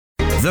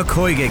The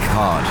Coigig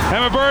Pod.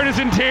 Emma Bird is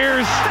in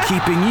tears.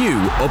 Keeping you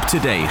up to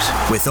date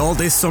with all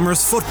this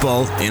summer's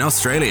football in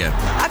Australia.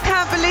 I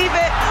can't believe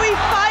it. We've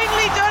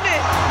finally done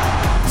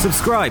it.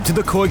 Subscribe to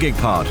The Coigig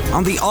Pod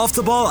on the Off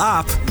The Ball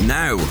app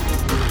now.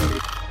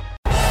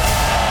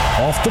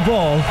 Off The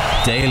Ball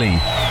Daily.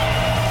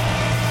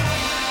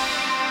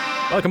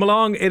 Welcome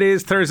along. It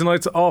is Thursday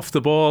nights Off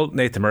The Ball.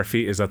 Nathan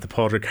Murphy is at the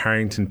Padraig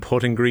Harrington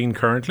putting green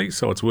currently,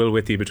 so it's Will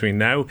with you between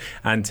now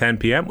and 10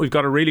 p.m. We've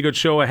got a really good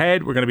show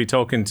ahead. We're going to be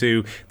talking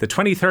to the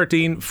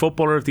 2013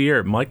 Footballer of the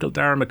Year, Michael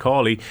Dara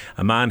McCauley,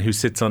 a man who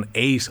sits on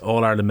 8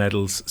 All-Ireland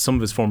medals. Some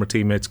of his former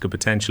teammates could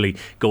potentially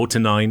go to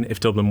 9 if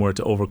Dublin were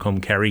to overcome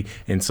Kerry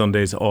in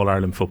Sunday's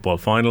All-Ireland football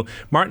final.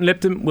 Martin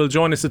Lipton will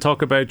join us to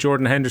talk about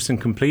Jordan Henderson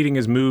completing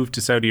his move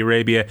to Saudi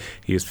Arabia.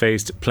 He has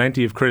faced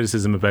plenty of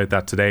criticism about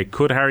that today.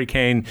 Could Harry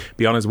Kane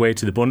be on his way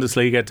to the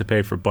Bundesliga to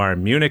pay for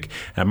Bayern Munich?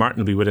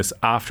 Martin will be with us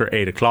after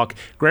 8 o'clock.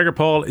 Gregor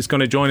Paul is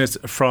going to join us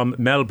from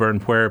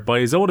Melbourne, where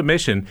by his own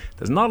admission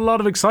there's not a lot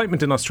of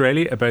excitement in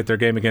Australia about their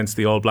game against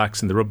the All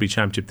Blacks in the Rugby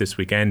Championship this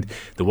weekend.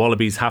 The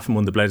Wallabies haven't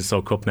won the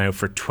Bledisloe Cup now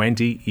for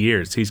 20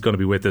 years. He's going to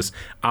be with us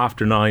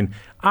after 9.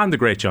 And the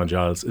great John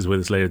Giles is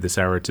with us later this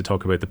hour to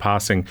talk about the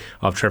passing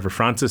of Trevor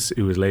Francis,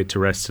 who was laid to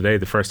rest today,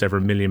 the first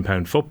ever £1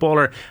 million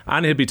footballer.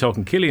 And he'll be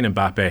talking Kylian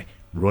Mbappe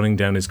running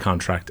down his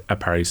contract at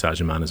Paris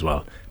Saint-Germain as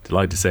well.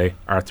 Delighted to say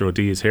Arthur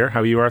O'Dea is here. How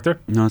are you, Arthur?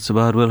 Not so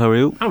bad, Will. How are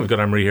you? And we've got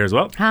Anne-Marie here as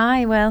well.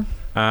 Hi, Will.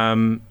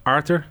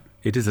 Arthur,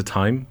 it is a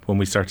time when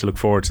we start to look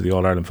forward to the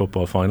All-Ireland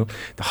football final.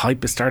 The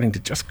hype is starting to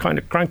just kind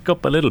of crank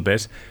up a little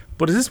bit.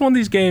 But is this one of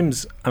these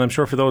games, and I'm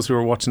sure for those who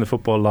are watching the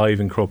football live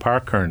in Croke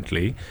Park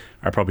currently,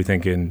 are probably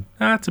thinking,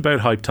 it's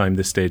about hype time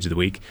this stage of the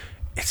week.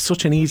 It's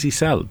such an easy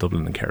sell,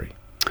 Dublin and Kerry.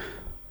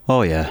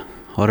 Oh yeah.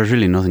 Oh, there's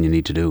really nothing you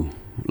need to do.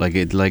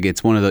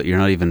 It's one of the, you're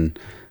not even,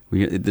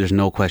 there's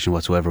no question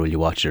whatsoever will you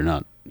watch it or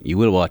not. You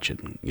will watch it.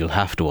 You'll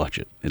have to watch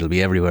it. It'll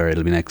be everywhere.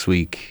 It'll be next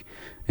week.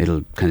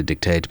 It'll kind of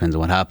dictate, depends on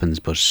what happens.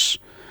 But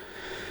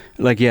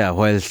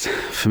whilst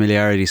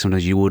familiarity,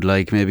 sometimes you would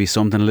like maybe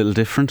something a little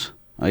different.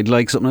 I'd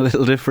like something a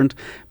little different,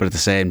 but at the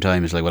same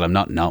time it's like, well, I'm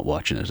not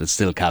watching it. It's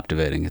still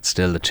captivating. It's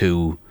still the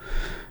two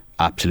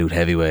absolute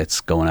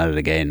heavyweights going at it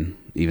again,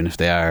 even if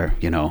they are,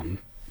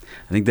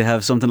 I think they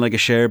have something like a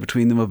share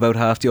between them about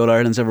half the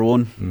All-Ireland's ever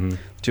won. Mm-hmm.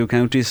 2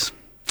 counties.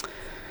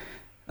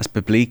 That's a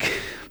bit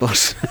bleak,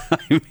 but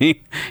I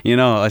mean,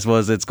 I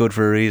suppose it's good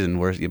for a reason.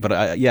 But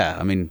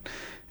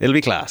it'll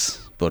be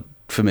class, but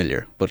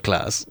familiar, but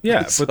class.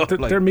 Yeah, but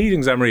their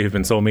meetings, Emery, have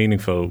been so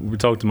meaningful. We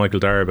talked to Michael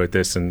Dara about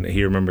this, and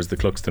he remembers the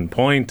Cluxton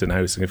point and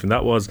how significant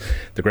that was.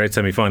 The great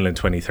semi-final in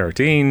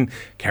 2013,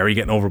 Kerry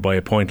getting over by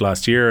a point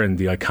last year, and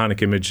the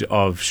iconic image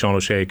of Sean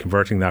O'Shea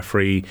converting that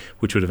free,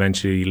 which would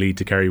eventually lead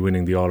to Kerry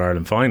winning the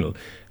All-Ireland final.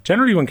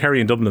 Generally, when Kerry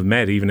and Dublin have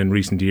met, even in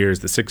recent years,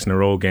 the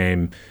 6-in-a-row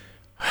game,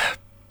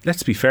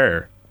 let's be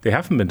fair, they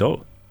haven't been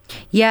dull.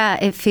 Yeah,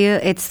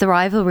 it's the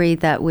rivalry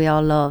that we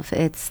all love.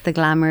 It's the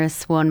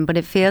glamorous one, but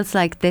it feels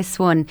like this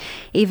one,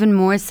 even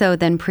more so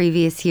than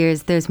previous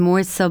years, there's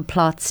more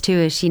subplots to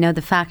it.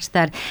 The fact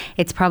that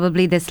it's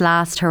probably this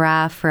last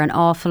hurrah for an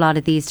awful lot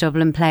of these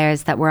Dublin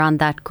players that were on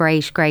that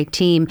great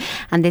team,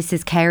 and this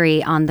is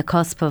Kerry on the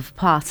cusp of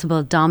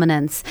possible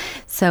dominance.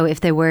 So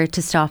if they were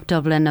to stop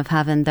Dublin of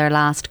having their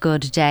last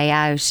good day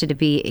out, it'd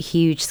be a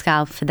huge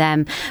scalp for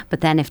them. But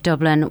then if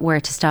Dublin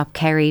were to stop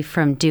Kerry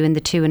from doing the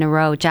 2 in a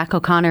row, Jack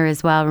O'Connor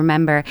as well,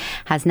 remember,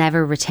 has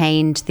never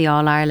retained the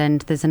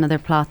All-Ireland. There's another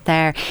plot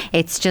there.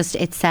 It's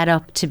set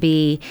up to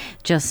be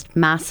just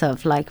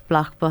massive, like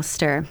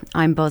blockbuster.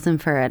 I'm buzzing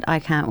for it. I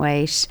can't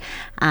wait.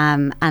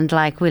 And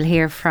we'll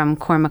hear from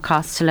Cormac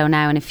Costello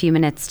now in a few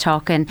minutes,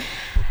 talking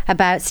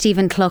about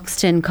Stephen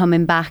Cluxton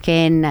coming back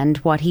in and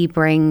what he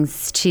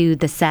brings to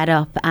the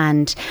setup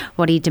and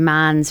what he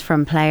demands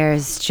from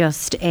players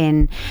just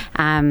in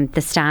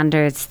the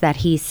standards that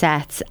he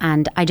sets.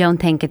 And I don't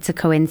think it's a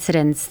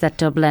coincidence that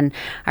Dublin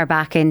are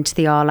back into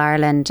the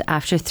All-Ireland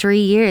after 3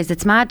 years.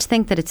 It's mad to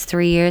think that it's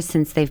 3 years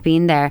since they've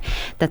been there,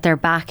 that they're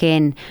back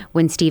in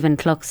when Stephen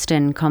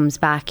Cluxton comes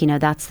back.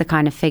 That's the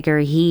kind of figure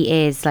he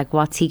is.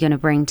 What's he going to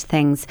bring to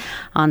things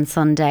on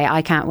Sunday?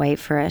 I can't wait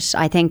for it.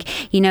 I think,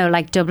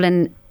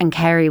 Dublin and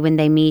Kerry, when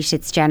they meet,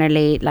 it's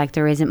generally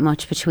there isn't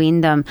much between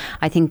them.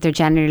 I think there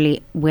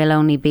generally will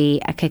only be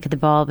a kick of the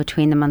ball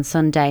between them on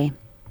Sunday.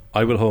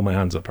 I will hold my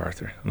hands up,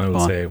 Arthur, and I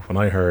will say, when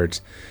I heard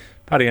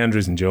Paddy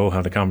Andrews and Joe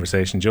had a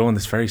conversation, Joe in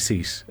this very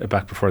seat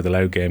back before the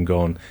Loud game,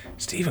 going,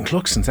 Stephen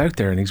Cluxton's out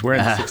there and he's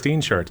wearing a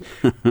 16 shirt.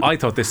 I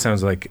thought this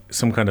sounds like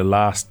some kind of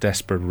last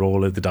desperate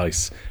roll of the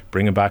dice,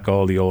 bringing back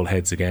all the old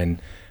heads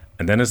again.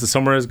 And then as the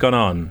summer has gone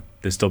on,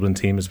 this Dublin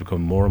team has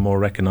become more and more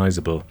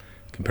recognisable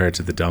compared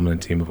to the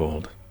dominant team of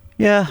old.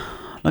 Yeah,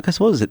 I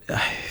suppose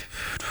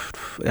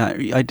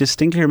I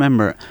distinctly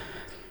remember,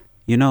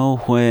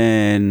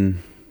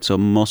 when, so it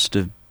must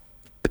have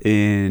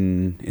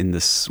in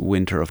this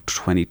winter of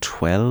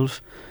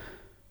 2012,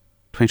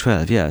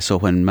 yeah. So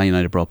when Man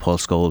United brought Paul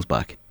Scholes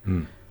back,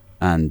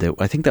 and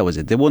I think that was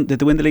it. Did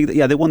they win the league?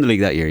 Yeah, they won the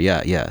league that year.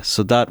 Yeah.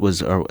 So that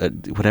was, or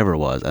whatever it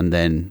was, and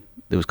then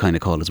it was kind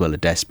of called as well a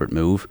desperate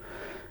move.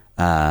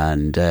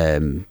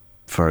 and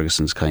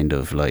Ferguson's kind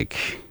of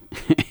like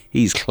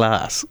he's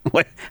class.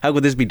 How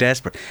could this be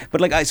desperate?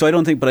 But I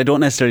don't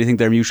necessarily think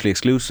they're mutually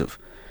exclusive.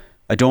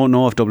 I don't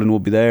know if Dublin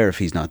would be there if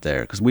he's not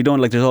there, because we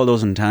don't there's all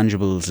those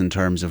intangibles in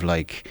terms of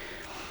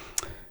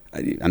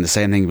and the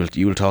same thing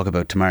you will talk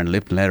about tomorrow in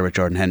Lipton later with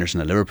Jordan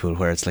Henderson at Liverpool,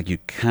 where it's you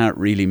can't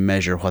really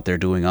measure what they're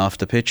doing off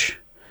the pitch.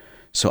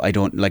 So I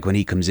don't when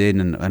he comes in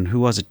and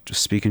who was it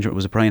speaking?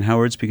 Was it Brian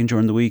Howard speaking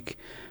during the week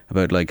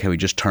about how he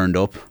just turned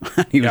up?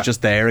 He was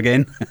just there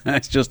again.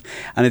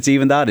 It's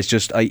even that. It's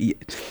just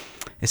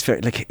it's fair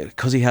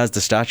because he has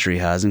the stature he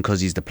has and because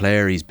he's the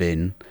player he's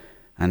been.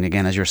 And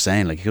again, as you're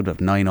saying, he could have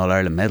 9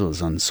 All-Ireland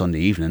medals on Sunday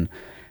evening.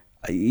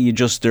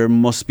 There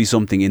must be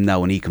something in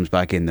that when he comes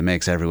back in that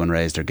makes everyone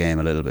raise their game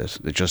a little bit.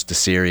 It's just the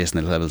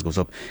seriousness levels goes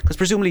up, because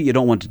presumably you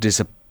don't want to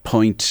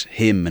disappoint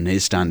him and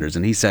his standards,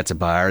 and he sets a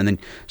bar and then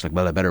it's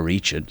well, I better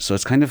reach it. So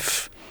it's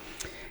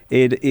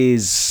it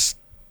is,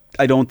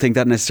 I don't think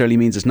that necessarily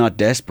means it's not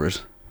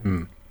desperate,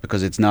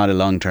 because it's not a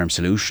long-term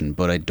solution,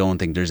 but I don't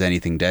think there's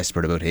anything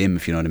desperate about him,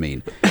 if you know what I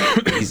mean.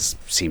 He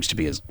seems to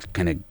be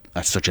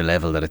at such a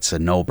level that it's a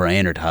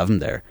no-brainer to have him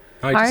there.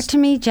 Part to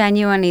me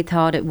genuinely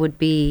thought it would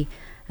be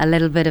a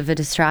little bit of a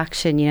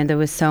distraction. There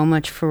was so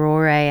much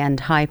furore and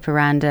hype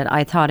around it.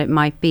 I thought it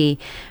might be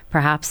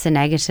perhaps a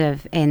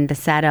negative in the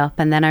setup.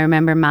 And then I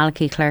remember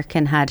Malachy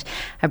Clerkin had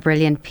a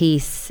brilliant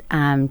piece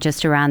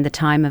just around the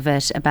time of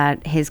it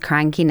about his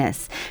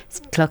crankiness,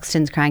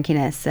 Cluxton's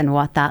crankiness, and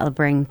what that'll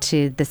bring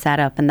to the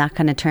setup. And that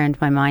kind of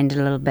turned my mind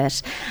a little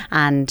bit.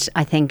 And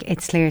I think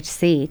it's clear to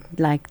see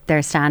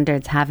their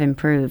standards have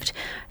improved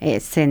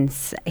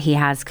since he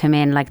has come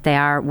in. They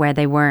are where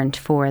they weren't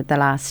for the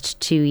last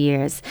 2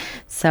 years.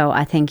 So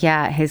I think,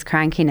 his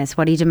crankiness,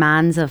 what he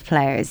demands of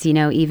players,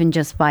 even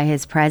just by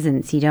his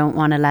presence, you don't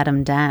want to let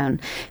him down,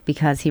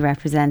 because he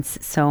represents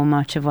so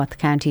much of what the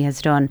county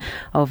has done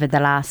over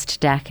the last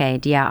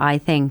decade. I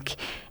think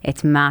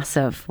it's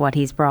massive what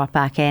he's brought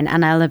back in.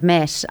 And I'll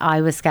admit,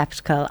 I was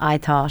sceptical. I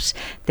thought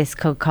this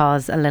could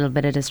cause a little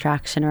bit of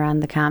distraction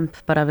around the camp,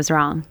 but I was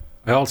wrong.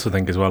 I also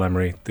think as well,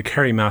 Emery, the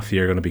Kerry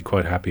Mafia are going to be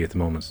quite happy at the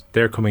moment.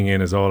 They're coming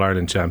in as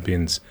All-Ireland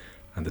champions,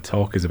 and the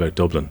talk is about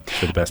Dublin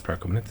for the best part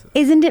coming into it.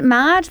 Isn't it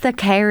mad that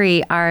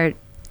Kerry are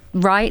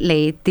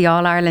rightly the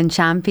All-Ireland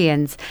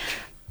champions,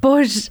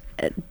 but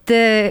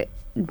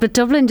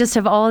Dublin just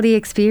have all the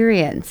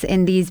experience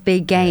in these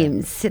big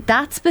games?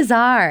 That's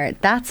bizarre.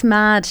 That's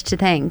mad to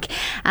think.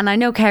 And I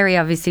know Kerry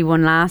obviously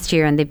won last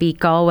year and they beat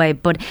Galway,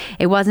 but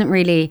it wasn't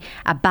really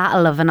a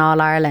battle of an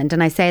All-Ireland.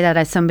 And I say that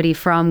as somebody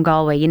from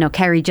Galway.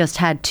 Kerry just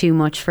had too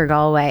much for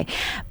Galway.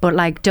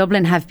 But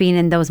Dublin have been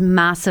in those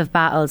massive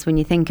battles. When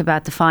you think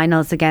about the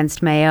finals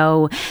against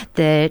Mayo,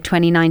 the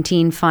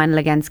 2019 final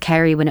against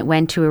Kerry when it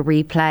went to a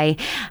replay,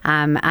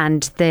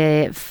 and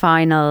the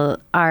final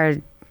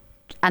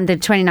and the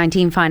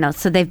 2019 final.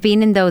 So they've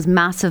been in those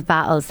massive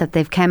battles that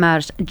they've come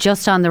out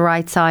just on the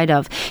right side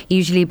of,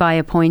 usually by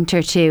a point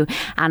or two.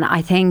 And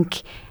I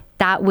think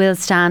that will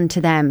stand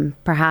to them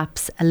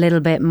perhaps a little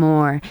bit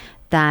more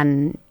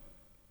than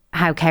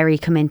how Kerry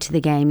come into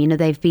the game.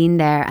 They've been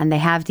there and they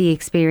have the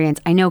experience.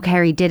 I know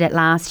Kerry did it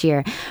last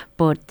year,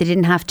 but they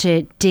didn't have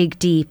to dig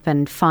deep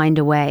and find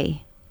a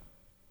way.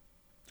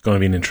 It's going to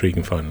be an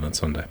intriguing final on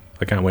Sunday.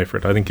 I can't wait for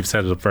it. I think you've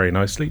set it up very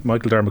nicely.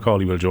 Michael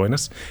Darmacawley will join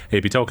us.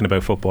 He'll be talking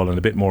about football and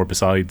a bit more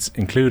besides,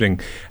 including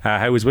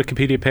how his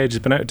Wikipedia page has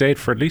been out of date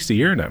for at least a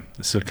year now.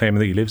 Still claiming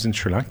that he lives in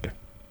Sri Lanka.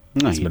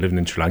 He's been living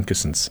in Sri Lanka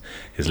since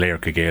his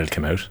Laoirca Gael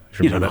came out.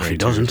 You don't know if he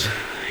doesn't.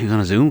 He's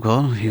on a Zoom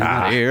call. He's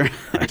not here.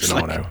 I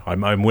don't know now.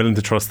 I'm willing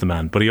to trust the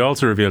man. But he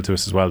also revealed to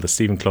us as well that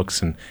Stephen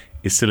Cluxton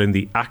is still in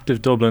the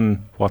active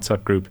Dublin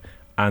WhatsApp group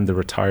and the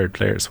retired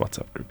players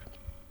WhatsApp group.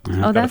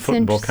 Oh, that's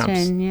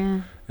interesting.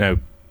 Yeah. Now,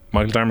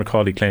 Michael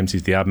Darmacawley claims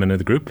he's the admin of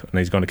the group and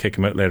he's going to kick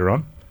him out later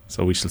on.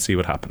 So we shall see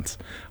what happens.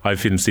 I have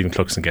a feeling Stephen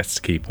Cluxton gets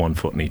to keep 1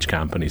 foot in each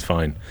camp and he's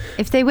fine.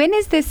 If they win,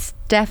 is this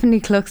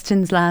definitely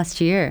Cluxton's last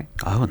year?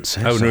 I wouldn't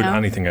say I wouldn't rule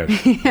anything out.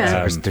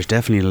 There's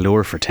definitely a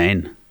lure for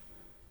 10.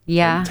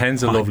 Yeah.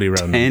 10's a lovely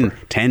round number.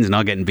 10's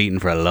not getting beaten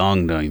for a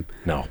long time.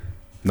 No.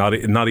 Not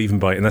even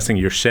by, and that's the thing,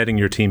 you're shedding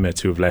your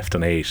teammates who have left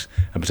on 8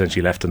 and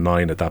potentially left on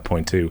 9 at that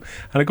point too.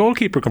 And a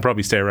goalkeeper can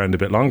probably stay around a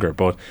bit longer,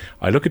 but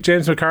I look at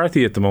James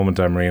McCarthy at the moment,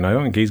 Emery, and I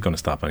don't think he's going to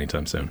stop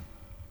anytime soon.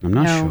 I'm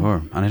not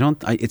sure,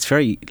 and it's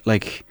very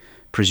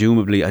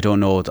presumably, I don't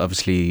know.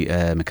 Obviously,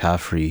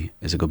 McCaffrey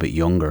is a good bit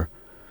younger.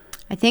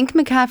 I think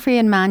McCaffrey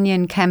and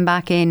Mannion came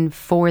back in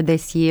for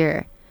this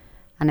year,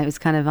 and it was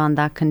kind of on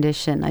that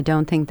condition. I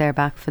don't think they're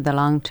back for the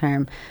long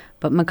term.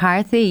 But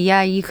McCarthy,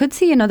 you could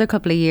see another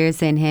couple of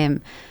years in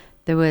him.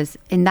 There was,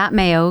 in that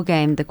Mayo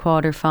game, the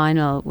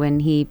quarter-final, when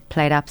he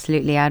played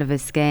absolutely out of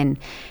his skin,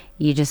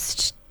 you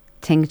just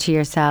think to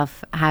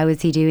yourself, how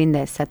is he doing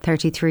this at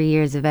 33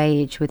 years of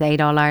age with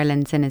 8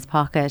 All-Irelands in his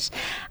pocket?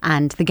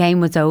 And the game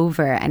was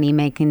over and he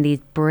making these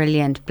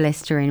brilliant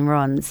blistering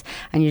runs,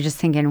 and you're just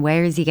thinking,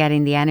 where is he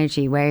getting the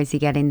energy? Where is he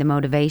getting the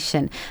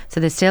motivation? So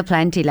there's still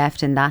plenty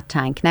left in that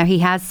tank. Now, he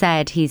has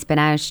said, he's been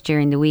out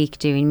during the week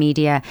doing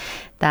media,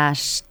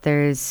 that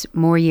there's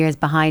more years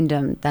behind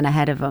him than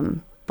ahead of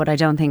him. but I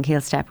don't think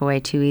he'll step away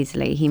too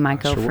easily. He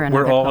might go for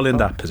another We're all in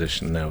couple. that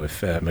position now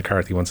if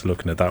McCarthy wants to look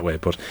at it that way.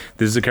 But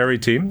this is a Kerry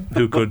team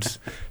who could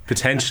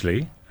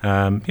potentially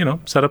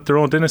set up their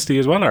own dynasty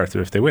as well,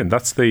 Arthur, if they win.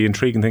 That's the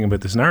intriguing thing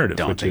about this narrative.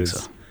 Don't think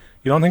so.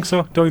 You don't think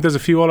so? Don't think there's a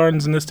few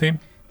All-Irelands in this team?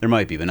 There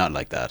might be, but not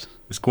like that.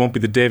 This won't be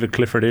the David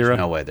Clifford era? There's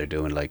no way they're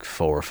doing like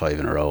 4 or 5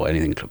 in a row,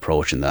 anything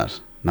approaching that.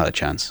 Not a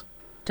chance.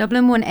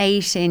 Dublin won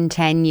 8 in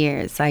 10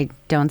 years. I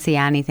don't see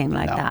anything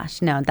like that.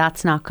 No,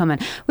 that's not coming.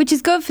 Which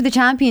is good for the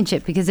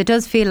championship because it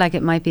does feel like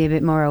it might be a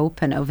bit more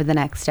open over the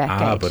next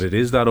decade. But it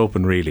is that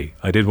open, really.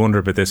 I did wonder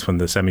about this when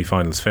the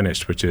semi-finals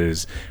finished, which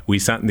is we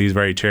sat in these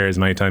very chairs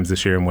many times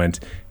this year and went,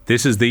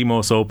 this is the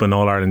most open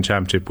All-Ireland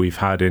championship we've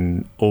had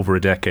in over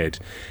a decade.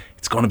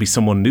 It's going to be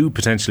someone new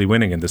potentially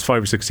winning, and there's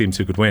 5 or 6 teams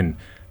who could win.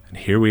 And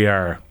here we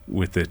are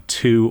with the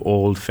 2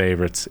 old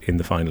favourites in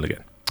the final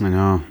again. I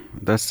know.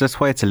 That's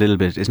why it's a little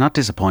bit, it's not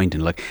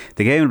disappointing. Like,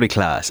 the game will be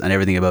class and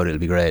everything about it will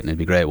be great, and it'll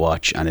be great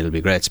watch and it'll be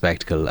a great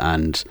spectacle,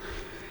 and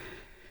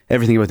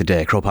everything about the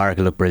day. Croke Park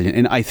will look brilliant.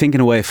 And I think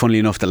in a way, funnily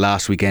enough, that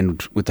last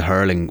weekend with the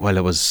hurling, while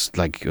it was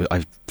like,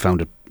 I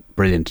found it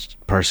brilliant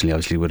personally,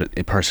 obviously with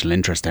a personal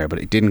interest there, but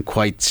it didn't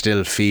quite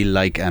still feel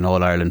like an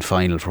All-Ireland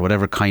final for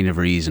whatever kind of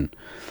reason.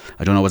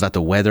 I don't know, was that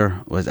the weather?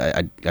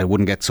 I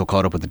wouldn't get so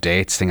caught up with the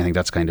dates thing. I think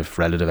that's kind of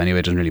relative anyway.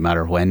 It doesn't really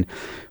matter when.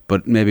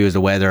 But maybe it was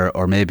the weather,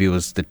 or maybe it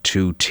was the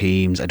 2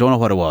 teams. I don't know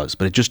what it was,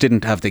 but it just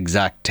didn't have the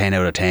exact 10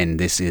 out of 10.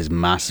 This is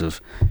massive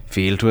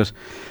feel to it.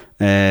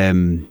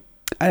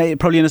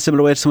 Probably in a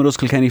similar way to some of those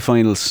Kilkenny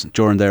finals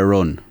during their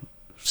run.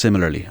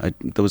 Similarly,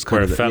 there was kind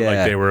where of it felt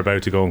like they were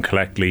about to go and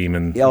collect Liam,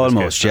 and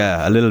almost,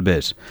 a little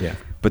bit. Yeah.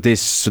 But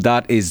this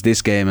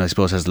game, I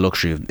suppose, has the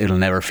luxury of it'll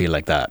never feel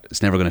like that.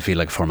 It's never going to feel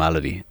like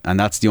formality, and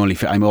that's the only.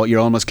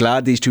 You're almost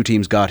glad these 2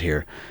 teams got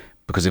here,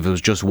 because if it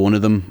was just one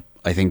of them,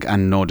 I think,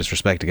 and no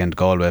disrespect again to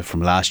Galway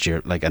from last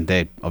year, and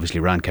they obviously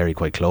ran Kerry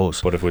quite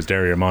close. But if it was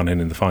Derry or Monaghan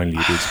in the final,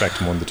 you'd be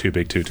expecting one of the 2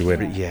 big 2 to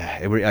win. Yeah,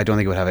 I don't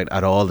think it would have it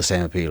at all the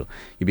same appeal.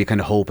 You'd be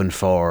kind of hoping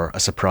for a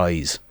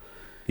surprise,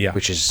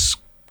 which is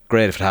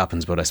great if it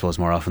happens, but I suppose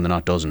more often than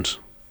not doesn't.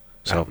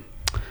 So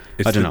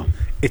I don't know.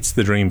 It's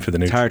the dream for the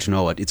new. It's hard to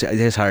know. It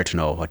is hard to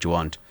know what you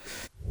want.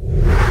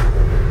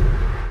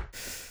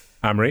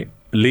 Amory,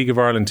 League of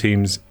Ireland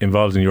teams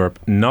involved in Europe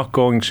not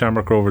going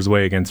Shamrock Rovers'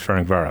 way against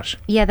Ferencváros.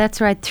 Yeah,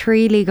 that's right.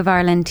 3 League of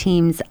Ireland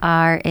teams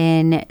are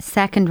in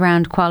second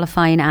round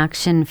qualifying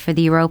action for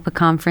the Europa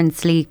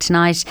Conference League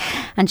tonight.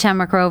 And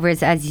Shamrock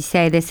Rovers, as you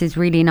say, this is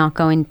really not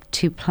going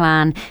to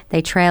plan.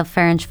 They trail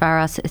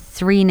Ferencváros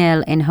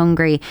 3-0 in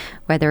Hungary,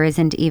 where there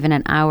isn't even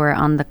an hour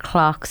on the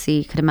clock. So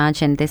you could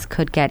imagine this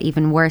could get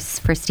even worse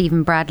for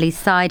Stephen Bradley's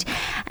side.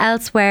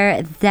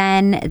 Elsewhere,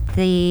 then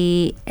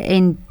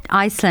in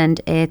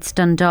Iceland, it's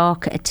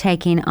Dundalk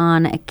taking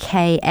on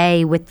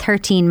KA with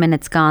 13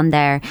 minutes gone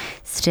there,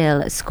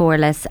 still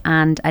scoreless.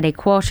 And at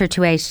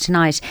 7:15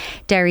 tonight,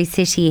 Derry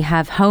City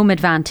have home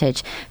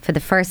advantage for the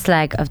first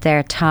leg of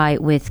their tie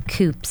with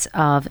Coops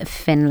of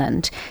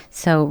Finland.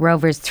 So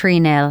Rovers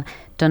 3-0,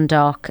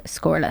 Dundalk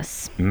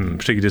scoreless.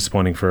 Particularly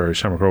disappointing for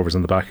Shamrock Rovers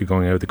on the back of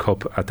going out of the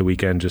Cup at the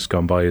weekend just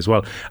gone by as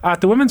well.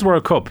 At the Women's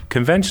World Cup,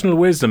 conventional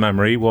wisdom,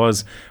 Emery,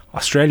 was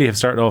Australia have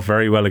started off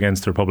very well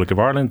against the Republic of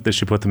Ireland. This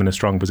should put them in a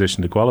strong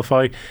position to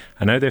qualify,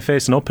 and now they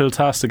face an uphill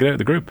task to get out of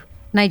the group.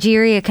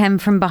 Nigeria came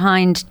from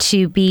behind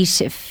to beat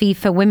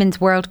FIFA Women's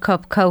World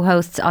Cup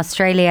co-hosts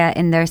Australia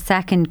in their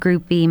second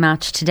Group B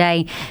match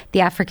today.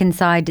 The African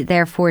side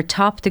therefore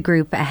topped the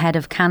group ahead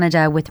of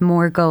Canada with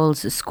more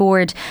goals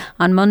scored.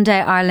 On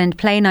Monday, Ireland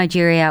play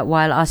Nigeria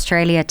while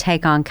Australia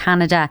take on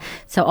Canada.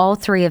 So all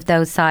 3 of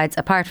those sides,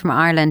 apart from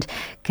Ireland,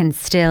 can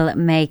still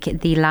make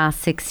the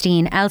last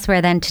 16.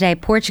 Elsewhere then today,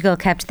 Portugal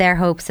kept their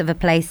hopes of a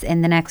place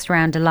in the next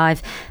round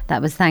alive.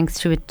 That was thanks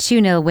to a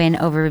 2-0 win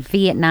over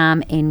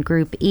Vietnam in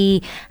Group E.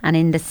 And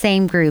in the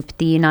same group,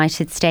 the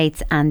United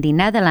States and the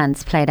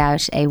Netherlands played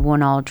out a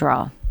 1-1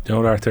 draw. You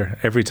know what, Arthur?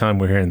 Every time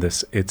we're hearing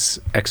this, it's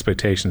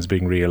expectations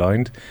being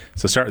realigned.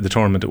 So start of the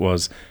tournament, it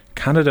was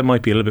Canada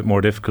might be a little bit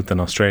more difficult than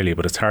Australia,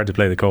 but it's hard to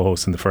play the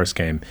co-hosts in the first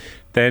game.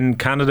 Then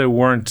Canada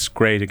weren't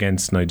great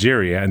against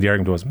Nigeria, and the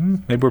argument was,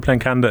 maybe we're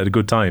playing Canada at a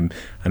good time.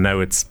 And now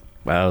it's,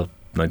 well,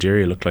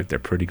 Nigeria look like they're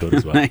pretty good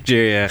as well.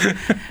 Nigeria,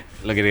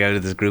 looking to get out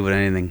of this group with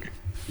anything.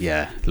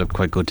 Yeah, it looked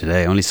quite good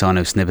today. I only saw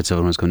now snippets of it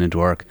when I was coming into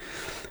work.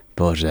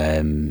 But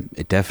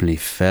it definitely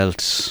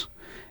felt,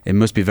 it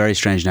must be very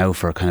strange now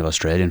for kind of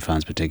Australian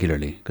fans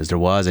particularly, because there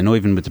was, I know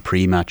even with the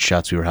pre-match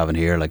shots we were having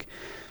here, like,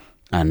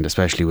 and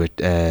especially with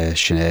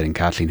Sinead and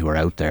Kathleen who were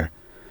out there,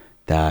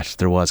 that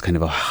there was kind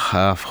of a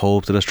half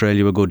hope that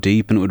Australia would go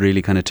deep and it would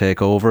really kind of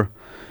take over.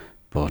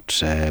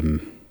 But I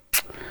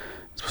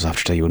suppose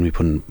after today you wouldn't be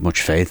putting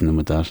much faith in them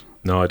with that.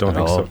 No, I don't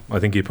think so. I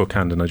think you put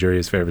Canada and Nigeria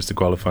as favourites to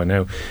qualify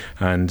now.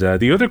 And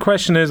the other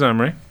question is,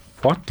 Amory,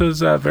 what does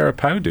Vera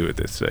Pauw do at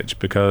this stage?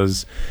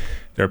 Because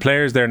there are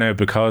players there now,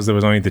 because there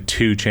was only the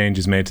 2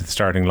 changes made to the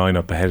starting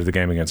lineup ahead of the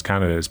game against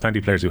Canada. There's plenty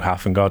of players who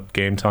haven't got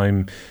game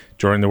time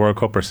during the World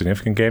Cup or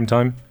significant game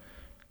time.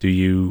 Do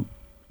you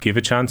give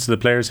a chance to the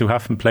players who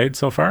haven't played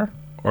so far,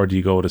 or do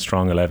you go with a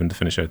strong 11 to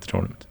finish out the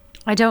tournament?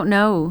 I don't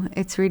know.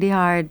 It's really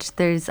hard.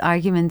 There's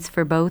arguments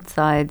for both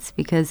sides,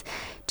 because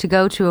to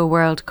go to a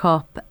World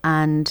Cup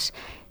and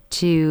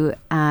to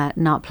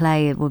not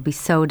play, it would be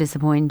so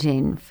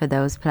disappointing for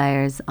those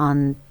players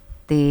on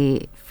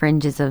the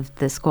fringes of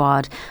the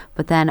squad.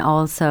 But then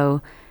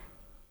also,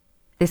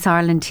 this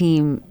Ireland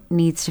team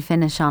needs to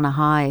finish on a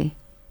high.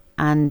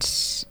 And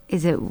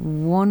is it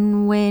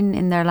one win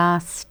in their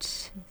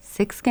last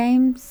 6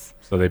 games?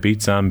 So they beat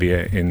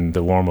Zambia in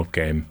the warm-up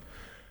game,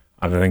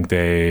 and I think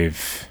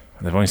they've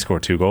only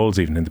scored 2 goals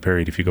even in the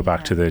period if you go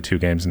back to the 2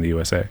 games in the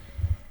USA.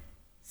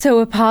 So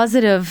a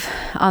positive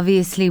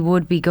obviously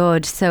would be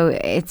good. So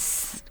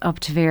it's up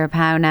to Vera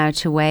Pauw now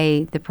to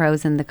weigh the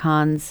pros and the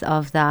cons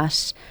of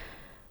that.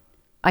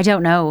 I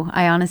don't know.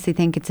 I honestly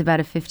think it's about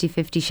a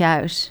 50-50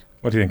 shout.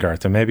 What do you think,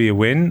 Arthur? Maybe a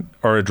win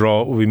or a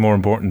draw would be more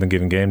important than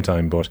giving game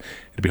time, but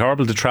it'd be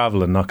horrible to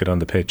travel and not get on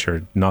the pitch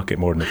or not get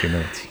more than a few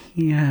minutes.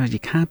 Yeah, you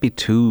can't be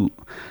too...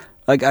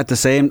 Like, at the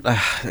same...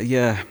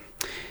 yeah.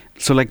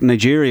 So, like,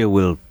 Nigeria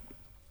will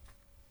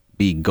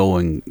be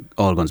going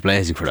all guns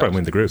blazing for that. Try and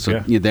win the group,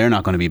 so, yeah. They're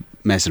not going to be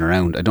messing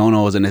around. I don't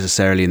know, is it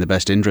necessarily in the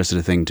best interest of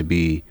the thing to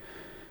be...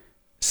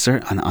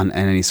 on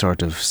any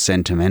sort of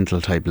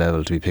sentimental type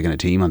level to be picking a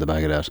team on the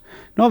back of that.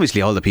 And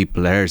obviously all the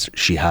people there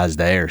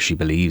she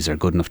believes are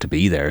good enough to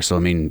be there, so I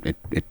mean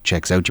it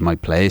checks out. You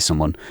might play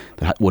someone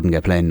that wouldn't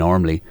get playing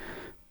normally,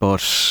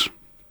 but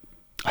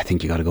I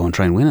think you got to go and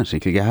try and win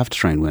it. You have to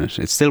try and win it.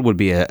 It still would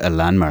be a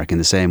landmark, in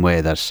the same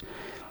way that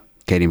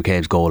Katie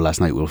McCabe's goal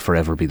last night will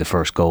forever be the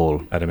first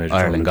goal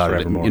Ireland got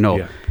it. You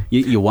know,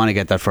 you want to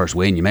get that first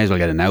win. You may as well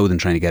get it now than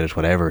trying to get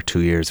it 2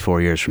 years, 4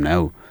 years from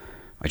now.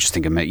 I just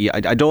think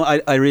I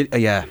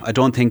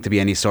don't think there'll be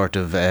any sort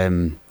of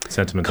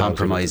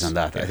compromise on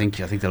that. I think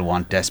they'll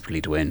want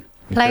desperately to win.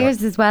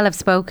 Players as well have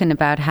spoken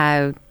about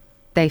how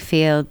they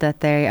feel that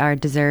they are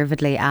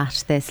deservedly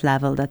at this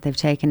level, that they've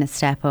taken a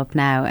step up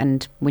now,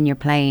 and when you're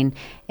playing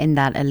in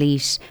that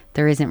elite,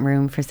 there isn't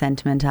room for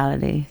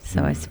sentimentality.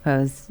 So I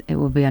suppose it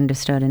will be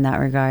understood in that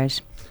regard.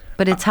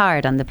 But it's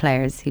hard on the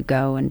players who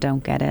go and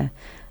don't get a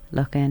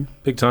look in.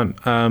 Big time.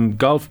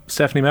 Golf,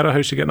 Stephanie Meadow,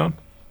 how's she getting on?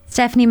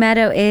 Stephanie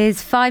Meadow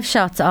is 5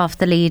 shots off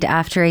the lead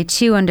after a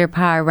 2 under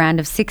par round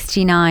of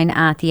 69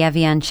 at the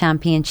Evian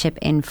Championship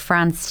in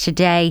France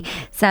today.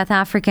 South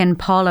African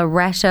Paula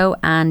Reto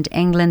and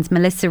England's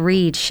Melissa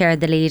Reid shared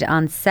the lead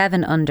on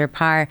 7 under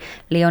par.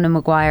 Leona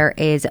Maguire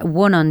is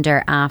 1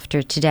 under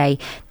after today.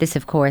 This,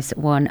 of course,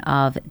 one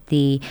of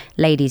the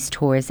Ladies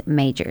Tour's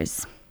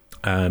majors.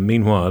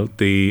 Meanwhile,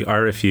 the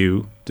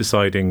RFU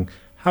deciding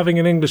having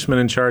an Englishman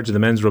in charge of the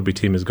men's rugby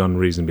team has gone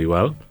reasonably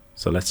well.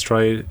 So let's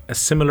try a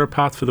similar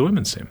path for the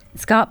women's team.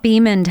 Scott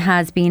Beamond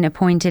has been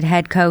appointed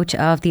head coach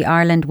of the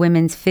Ireland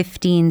women's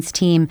 15s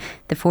team.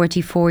 The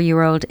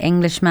 44-year-old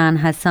Englishman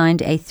has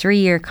signed a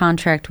 3-year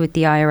contract with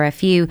the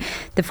IRFU.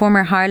 The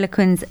former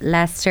Harlequins,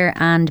 Leicester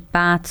and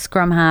Bath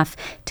scrum half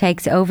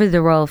takes over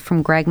the role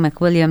from Greg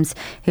McWilliams,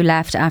 who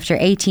left after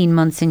 18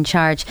 months in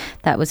charge.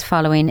 That was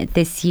following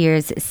this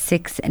year's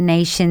Six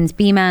Nations.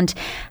 Beamond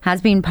has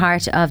been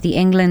part of the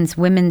England's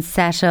women's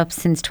setup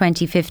since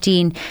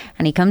 2015,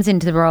 and he comes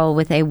into the role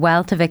with a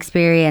wealth of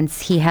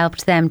experience. He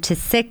helped them to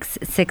 6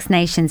 Six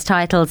Nations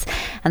titles,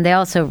 and they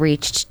also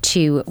reached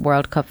 2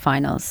 World Cup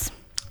finals.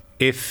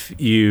 If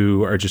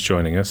you are just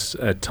joining us,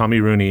 Tommy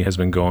Rooney has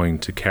been going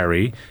to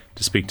Kerry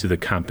to speak to the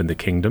camp in the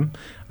Kingdom,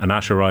 and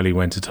Ash O'Reilly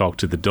went to talk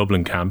to the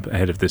Dublin camp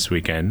ahead of this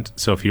weekend.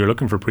 So if you're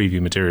looking for preview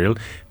material,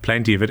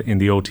 plenty of it in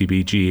the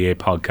OTB GAA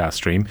podcast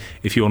stream.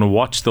 If you want to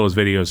watch those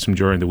videos from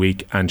during the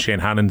week, and Shane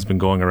Hannon's been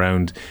going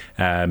around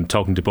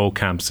talking to both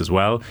camps as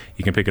well,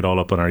 you can pick it all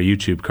up on our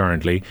YouTube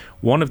currently.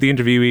 One of the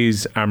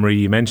interviewees,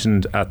 Anne-Marie, you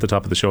mentioned at the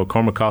top of the show,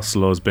 Cormac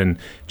Costello, has been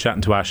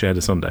chatting to Ash ahead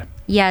of Sunday.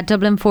 Yeah,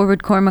 Dublin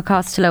forward Cormac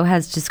Costello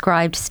has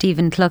described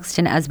Stephen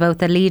Cluxton as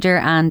both a leader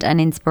and an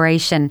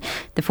inspiration.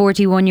 The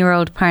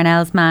 41-year-old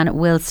Parnell's man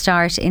will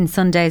start in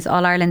Sunday's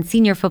All-Ireland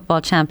Senior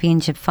Football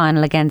Championship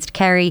final against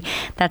Kerry.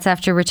 That's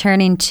after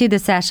returning to the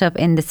setup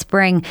in the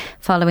spring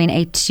following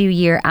a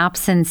 2-year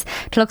absence.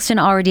 Cluxton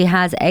already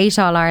has 8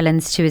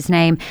 All-Irelands to his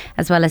name,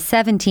 as well as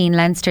 17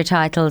 Leinster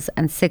titles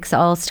and 6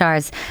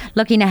 All-Stars.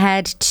 Looking ahead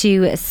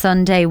to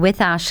Sunday with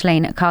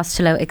Aisling,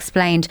 Costello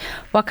explained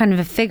what kind of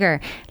a figure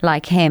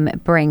like him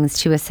brings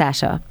to a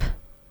setup.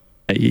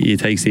 You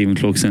take Stephen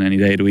Cluxton any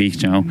day of the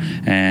week, you know,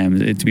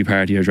 to be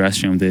part of your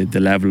dressing room. The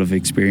level of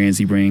experience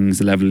he brings,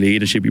 the level of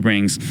leadership he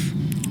brings,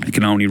 it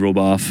can only rub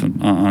off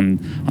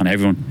on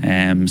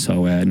everyone.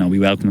 So we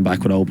welcome him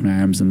back with open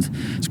arms, and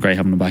it's great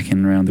having him back in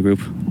and around the group.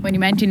 When you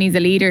mention he's a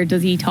leader,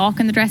 does he talk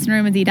in the dressing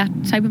room? Is he that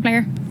type of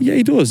player? Yeah,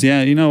 he does.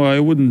 Yeah, you know, I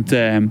wouldn't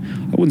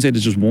say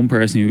there's just one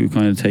person who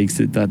kind of takes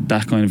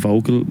that kind of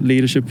vocal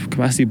leadership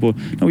capacity, but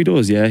no, he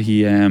does. Yeah,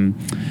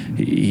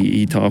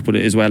 he talks, but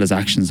as well as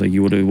actions, like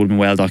you would have been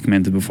well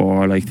documented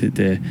before, like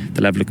the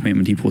level of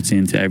commitment he puts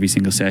into every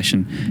single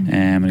session,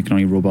 and it can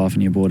only rub off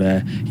on you.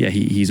 But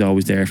he's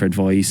always there for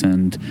advice,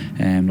 and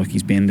look,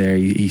 he's been there,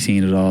 he's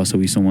seen it all, so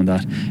he's someone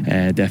that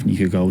definitely you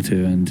could go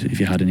to, and if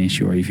you had an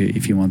issue or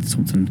if you wanted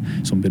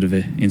some bit of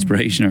a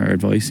inspiration or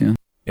advice.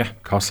 Yeah, Yeah,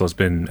 Costello's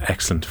been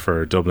excellent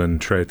for Dublin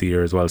throughout the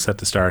year as well, set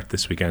to start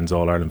this weekend's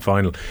All-Ireland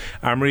final.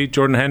 Anne-Marie,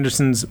 Jordan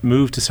Henderson's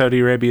move to Saudi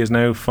Arabia is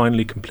now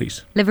finally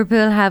complete.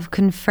 Liverpool have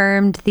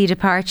confirmed the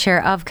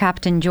departure of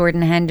captain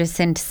Jordan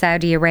Henderson to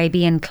Saudi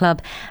Arabian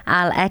club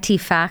Al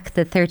Ettifaq.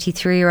 The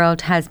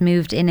 33-year-old has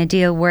moved in a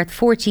deal worth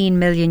 €14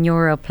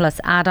 million plus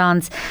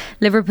add-ons.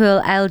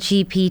 Liverpool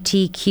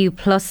LGBTQ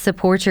plus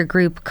supporter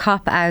group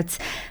Cop Outs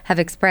have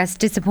expressed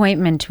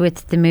disappointment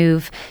with the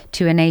move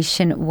to a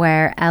nation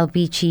where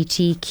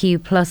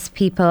LGBTQ plus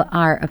people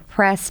are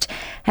oppressed.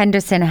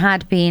 Henderson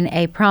had been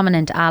a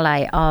prominent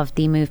ally of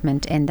the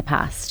movement in the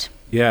past.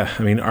 Yeah,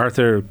 I mean,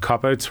 Arthur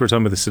Cop-Outs were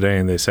talking about this today,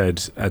 and they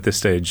said at this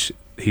stage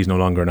he's no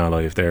longer an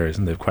ally of theirs,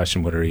 and they've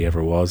questioned whether he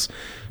ever was.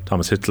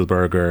 Thomas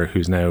Hitzlberger,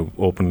 who's now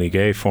openly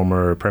gay,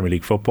 former Premier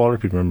League footballer,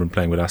 people remember him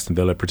playing with Aston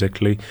Villa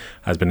particularly,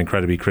 has been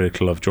incredibly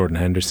critical of Jordan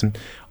Henderson.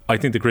 I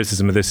think the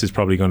criticism of this is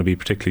probably going to be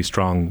particularly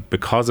strong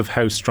because of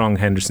how strong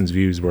Henderson's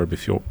views were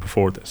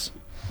before this.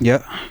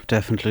 Yeah,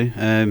 definitely.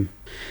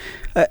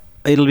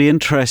 It'll be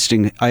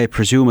interesting. I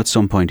presume at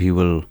some point he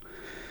will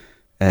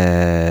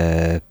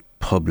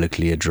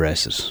publicly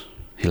address it.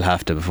 He'll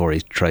have to before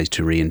he tries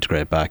to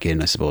reintegrate back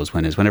in, I suppose.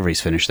 Whenever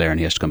he's finished there and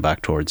he has to come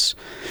back towards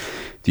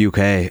the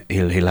UK,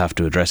 he'll have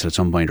to address it at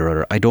some point or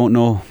other. I don't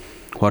know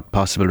what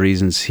possible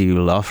reasons he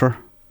will offer.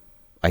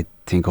 I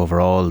think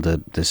overall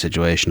the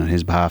situation on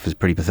his behalf is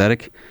pretty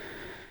pathetic.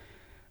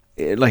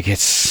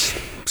 It's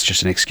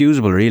just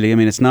inexcusable, really. I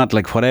mean, it's not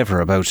like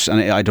whatever about,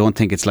 and I don't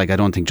think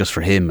just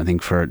for him. I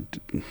think for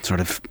sort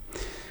of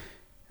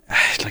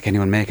like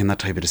anyone making that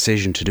type of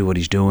decision to do what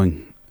he's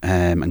doing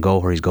and go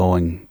where he's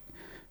going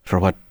for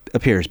what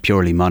appears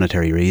purely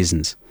monetary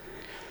reasons.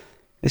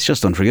 It's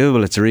just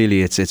unforgivable. It's a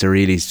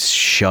really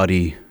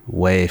shoddy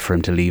way for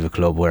him to leave a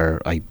club where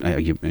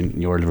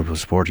you're a Liverpool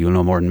supporter, you'll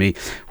know more than me,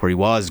 where he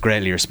was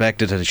greatly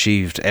respected, had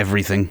achieved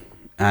everything,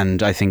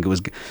 and I think it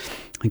was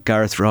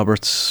Gareth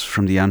Roberts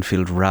from the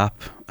Anfield Rap,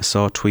 I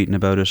saw tweeting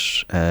about it,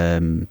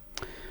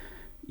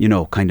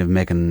 kind of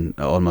making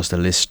almost a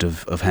list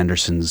of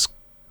Henderson's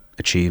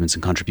achievements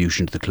and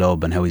contribution to the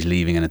club and how he's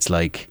leaving, and it's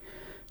like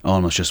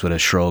almost just with a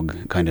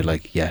shrug, kind of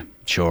like, yeah,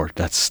 sure,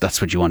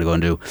 that's what you want to go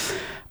and do,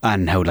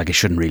 and how like it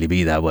shouldn't really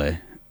be that way,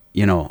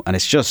 and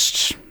it's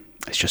just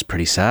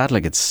pretty sad.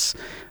 Like, it's,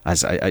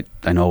 as I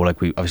know,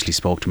 like we obviously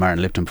spoke to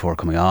Martin Lipton before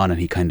coming on, and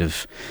he kind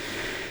of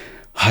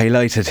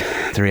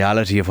highlighted the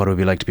reality of what it would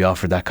be like to be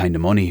offered that kind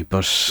of money.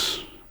 But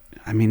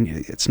I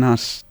mean, it's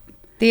not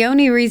the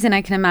only reason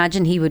I can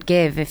imagine he would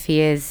give if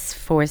he is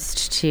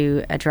forced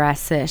to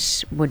address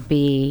it would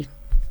be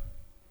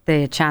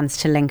the chance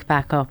to link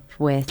back up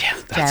with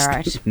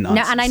Gerrard. No,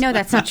 and I know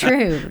that's not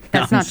true.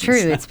 That's not true.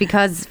 It's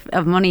because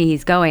of money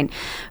he's going.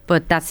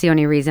 But that's the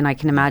only reason I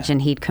can imagine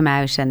he'd come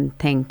out and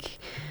think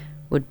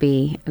would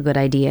be a good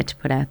idea to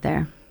put out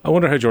there. I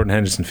wonder how Jordan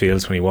Henderson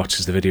feels when he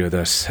watches the video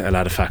that Al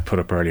Ettifaq put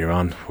up earlier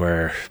on,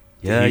 where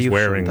he's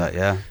wearing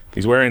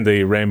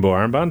the rainbow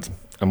armband,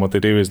 and what they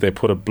do is they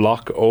put a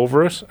block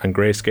over it and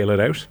grayscale it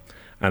out,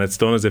 and it's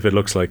done as if it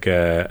looks like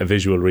a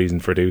visual reason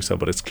for doing so,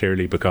 but it's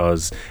clearly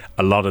because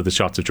a lot of the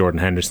shots of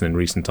Jordan Henderson in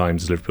recent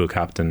times as Liverpool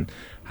captain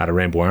had a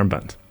rainbow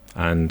armband,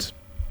 and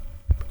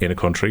in a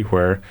country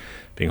where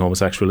being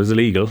homosexual is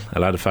illegal,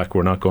 Al Ettifaq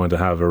were not going to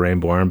have a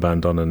rainbow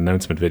armband on an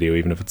announcement video,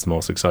 even if it's the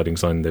most exciting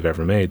sign they've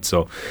ever made.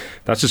 So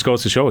that just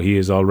goes to show he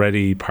is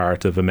already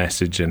part of a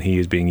message, and he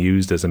is being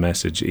used as a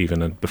message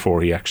even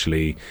before he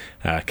actually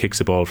kicks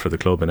a ball for the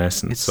club, in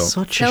essence. It's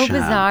so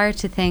bizarre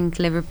to think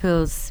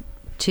Liverpool's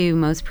two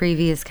most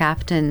previous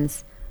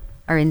captains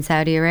are in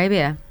Saudi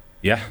Arabia.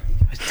 Yeah.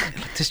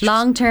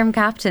 Long-term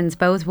captains,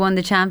 both won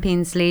the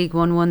Champions League,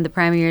 one won the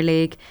Premier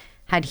League,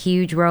 had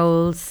huge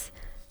roles,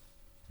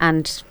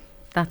 and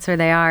that's where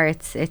they are.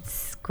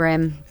 It's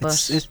grim,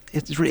 but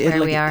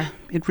we are.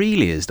 It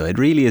really is, though. It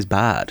really is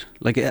bad.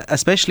 Like,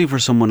 especially for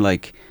someone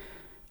like,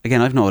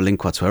 again, I've no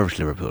link whatsoever to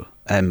Liverpool,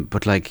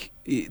 but like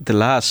the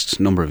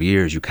last number of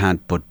years, you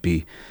can't but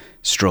be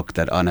struck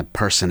that on a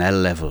personnel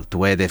level, the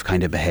way they've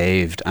kind of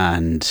behaved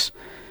and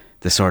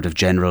the sort of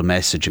general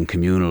message and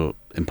communal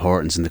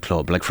importance in the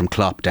club, like from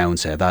Klopp down,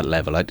 say, at that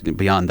level.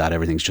 Beyond that,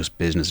 everything's just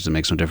business. It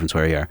makes no difference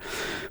where you are.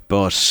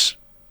 But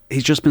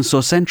he's just been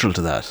so central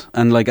to that,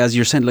 and like as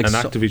you're saying, like, and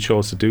actively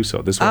chose to do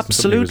so. This wasn't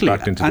absolutely something he was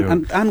backed into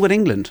doing. And with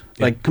England,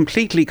 like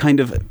completely kind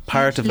of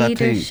part of that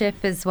thing. Leadership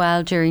as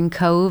well during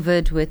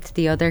COVID with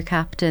the other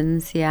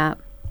captains, yeah.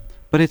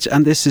 But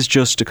this is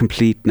just a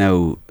complete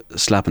now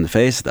slap in the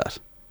face of that.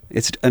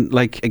 And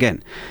like,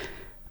 again,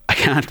 I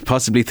can't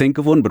possibly think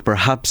of one, but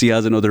perhaps he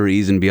has another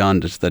reason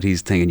beyond it that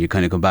he's thinking. You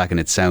kind of come back and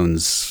it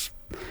sounds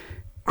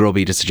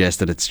grubby to suggest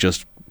that it's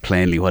just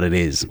plainly what it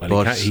is. Well,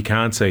 but he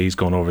can't say he's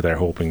gone over there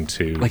hoping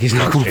to, like, he's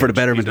not going for the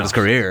betterment of his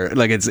career.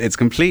 Like, it's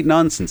complete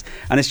nonsense,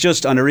 and it's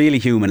just on a really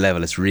human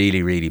level. It's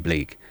really, really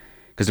bleak.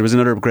 Because there was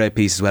another great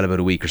piece as well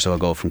about a week or so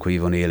ago from Caoimhe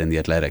O'Neill in The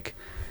Athletic,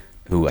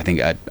 who I think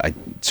I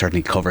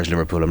certainly covers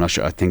Liverpool. I'm not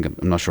sure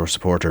a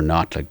supporter or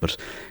not, like, but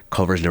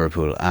covers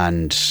Liverpool,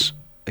 and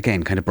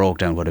again kind of broke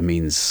down what it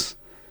means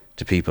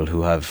to people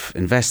who have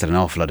invested an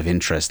awful lot of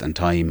interest and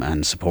time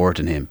and support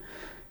in him,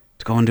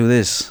 to go and do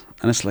this.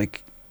 And it's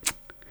like,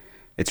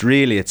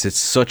 it's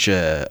such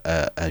a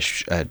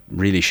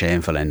really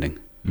shameful ending.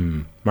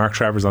 Mark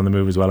Travers on the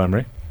move as well,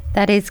 Emery.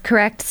 That is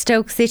correct.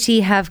 Stoke City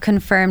have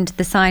confirmed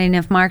the signing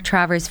of Mark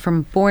Travers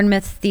from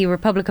Bournemouth. The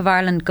Republic of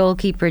Ireland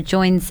goalkeeper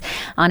joins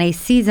on a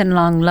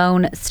season-long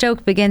loan.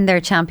 Stoke begin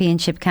their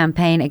championship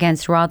campaign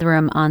against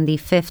Rotherham on the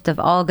 5th of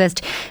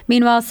August.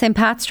 Meanwhile, St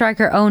Pat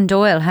striker Owen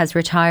Doyle has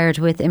retired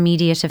with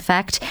immediate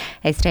effect.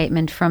 A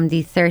statement from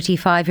the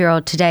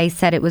 35-year-old today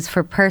said it was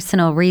for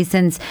personal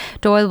reasons.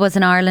 Doyle was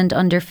an Ireland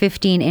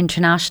under-15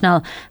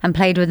 international and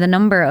played with a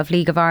number of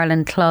League of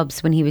Ireland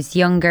clubs when he was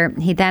younger.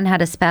 He then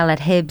had a spell at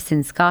Hibs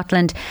in Scotland,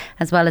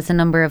 as well as a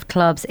number of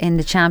clubs in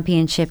the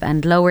Championship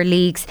and lower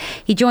leagues.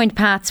 He joined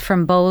Pats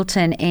from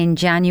Bolton in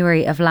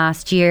January of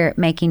last year,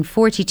 making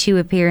 42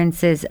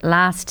 appearances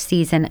last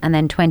season and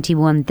then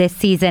 21 this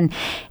season.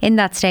 In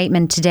that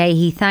statement today,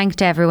 he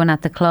thanked everyone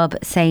at the club,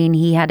 saying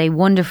he had a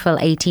wonderful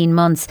 18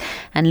 months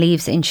and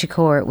leaves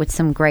Inchicore with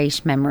some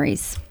great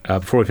memories.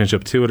 Before we finish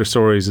up, two other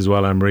stories as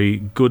well, Emery.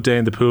 Good day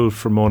in the pool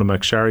for Mona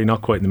McSharry,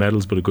 not quite in the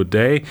medals, but a good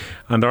day.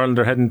 And Ireland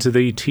are heading to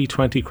the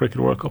T20 Cricket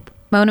World Cup.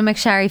 Mona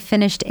McSharry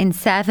finished in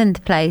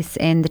 7th place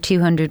in the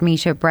 200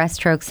 metre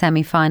breaststroke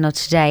semi-final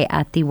today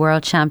at the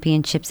World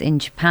Championships in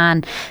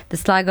Japan. The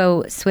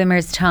Sligo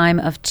swimmers' time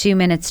of 2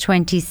 minutes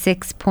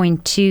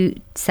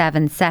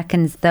 26.27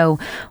 seconds, though,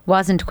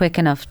 wasn't quick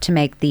enough to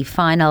make the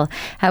final.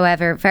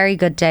 However, very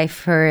good day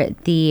for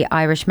the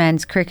Irish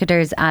men's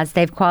cricketers as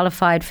they've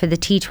qualified for the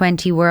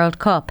T20 World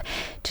Cup.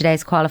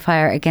 Today's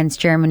qualifier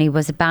against Germany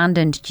was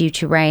abandoned due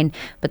to rain,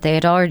 but they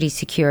had already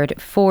secured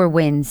 4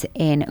 wins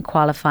in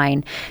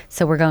qualifying.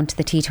 So we're going to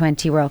the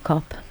T20 World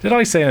Cup. Did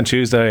I say on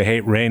Tuesday I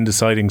hate rain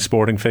deciding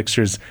sporting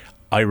fixtures?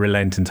 I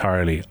relent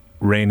entirely.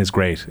 Rain is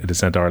great. It has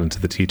sent Ireland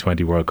to the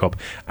T20 World Cup.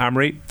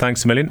 Amory,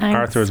 thanks a million. Thanks,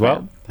 Arthur as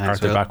well. Thanks,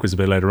 Arthur Will. back was a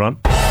bit later on.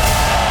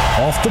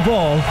 Off the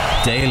ball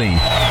daily.